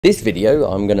This video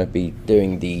I'm going to be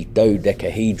doing the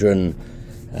dodecahedron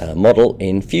model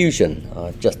in Fusion.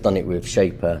 I've just done it with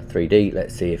Shaper 3D.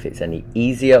 Let's see if it's any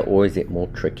easier or is it more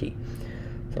tricky.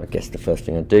 So I guess the first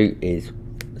thing I do is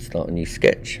start a new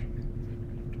sketch,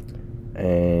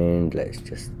 and let's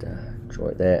just draw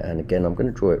it there. And again, I'm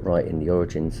going to draw it right in the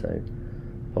origin, so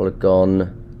polygon,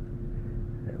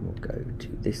 and we'll go to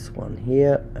this one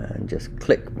here and just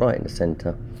click right in the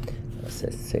center. That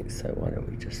says 6, so why don't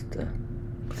we just that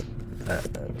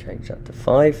and change that to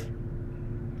 5,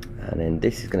 and then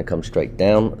this is going to come straight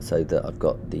down so that I've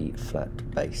got the flat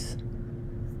base.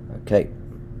 Okay,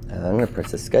 I'm going to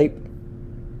press escape.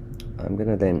 I'm going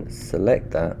to then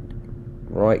select that,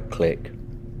 right click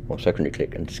or secondary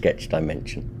click and sketch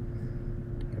dimension.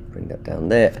 Bring that down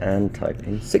there and type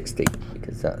in 60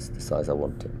 because that's the size I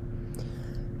want it.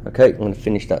 Okay, I'm going to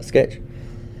finish that sketch.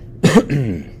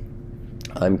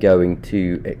 I'm going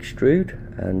to extrude,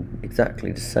 and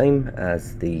exactly the same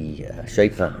as the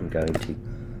shaper, I'm going to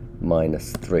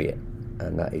 -3 it,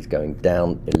 and that is going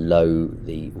down below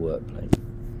the work plane.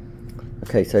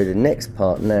 Okay, so the next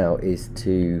part now is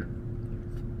to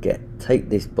take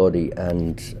this body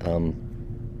and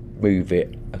move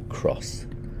it across.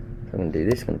 I'm going to do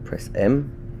this. I'm going to press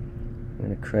M. I'm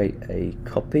going to create a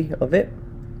copy of it.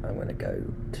 I'm going to go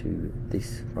to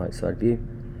this right side view,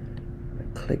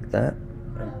 click that,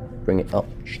 bring it up,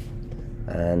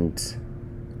 and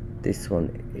this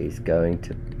one is going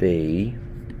to be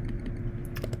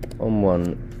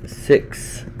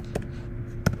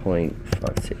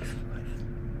 116.565,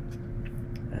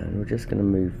 and we're just going to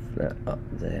move that up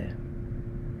there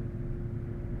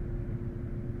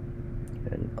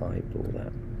and eyeball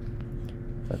that.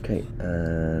 Okay,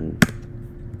 and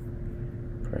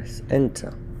press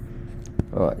enter.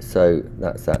 Alright, so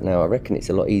that's that. Now I reckon it's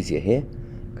a lot easier here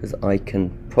because I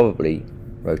can probably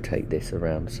rotate this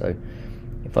around. So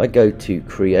if I go to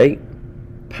create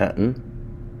pattern,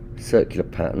 circular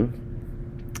pattern,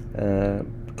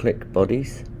 click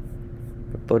bodies,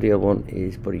 the body I want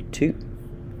is body 2,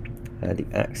 the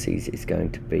axis is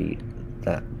going to be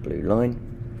that blue line.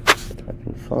 So type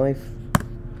in 5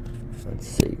 and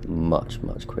see, much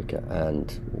quicker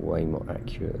and way more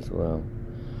accurate as well.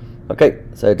 Okay,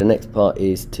 so the next part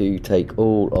is to take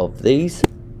all of these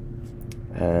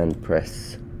and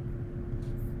press,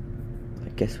 I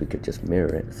guess we could just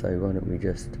mirror it, so why don't we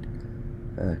just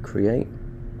create,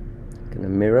 going to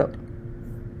mirror up.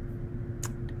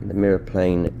 In the mirror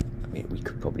plane, I mean, we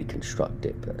could probably construct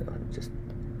it, but I'll just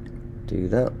do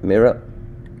that, mirror,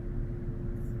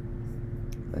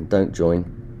 and don't join,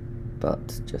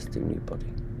 but just do new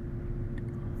body.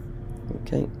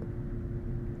 Okay,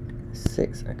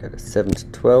 6, I go to 7 to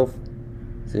 12,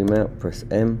 zoom out, press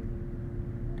M,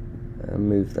 and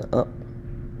move that up,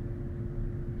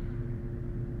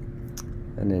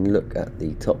 and then look at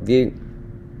the top view.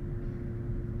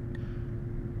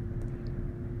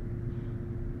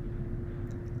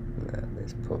 Now,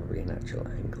 there's probably an actual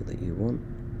angle that you want,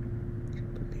 which I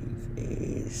believe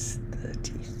is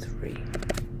 33,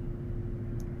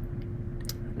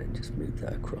 and then just move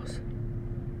that across.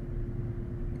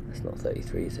 That's not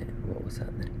 33, is it? What was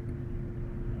that then?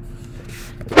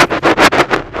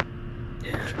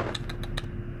 Yeah.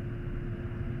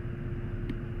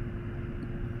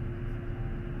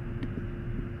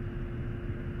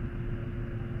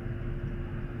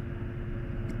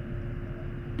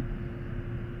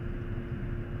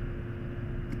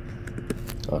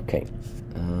 Okay,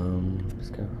 let's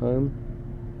go home,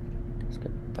 let's go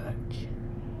back.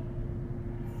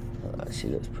 Oh, that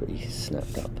actually looks pretty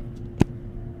snapped up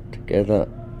together.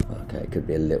 Okay, it could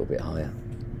be a little bit higher.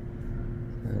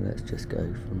 So let's just go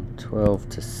from 12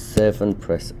 to 7,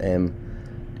 press M,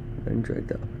 and drag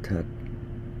that up a tad.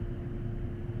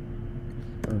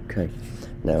 Okay,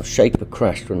 now Shaper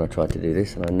crashed when I tried to do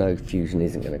this, and I know Fusion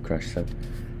isn't going to crash, so I'm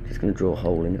just going to draw a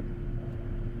hole in it.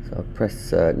 So I'll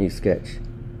press new sketch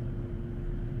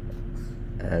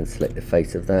and select the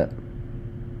face of that,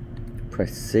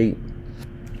 press C,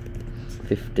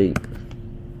 50,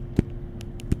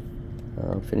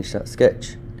 I'll finish that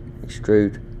sketch,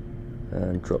 extrude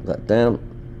and drop that down.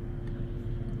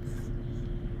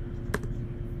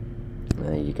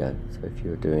 There you go. So if you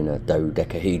were doing a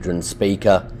dodecahedron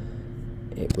speaker,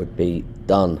 it would be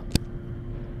done.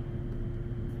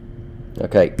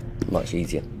 Okay, much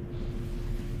easier.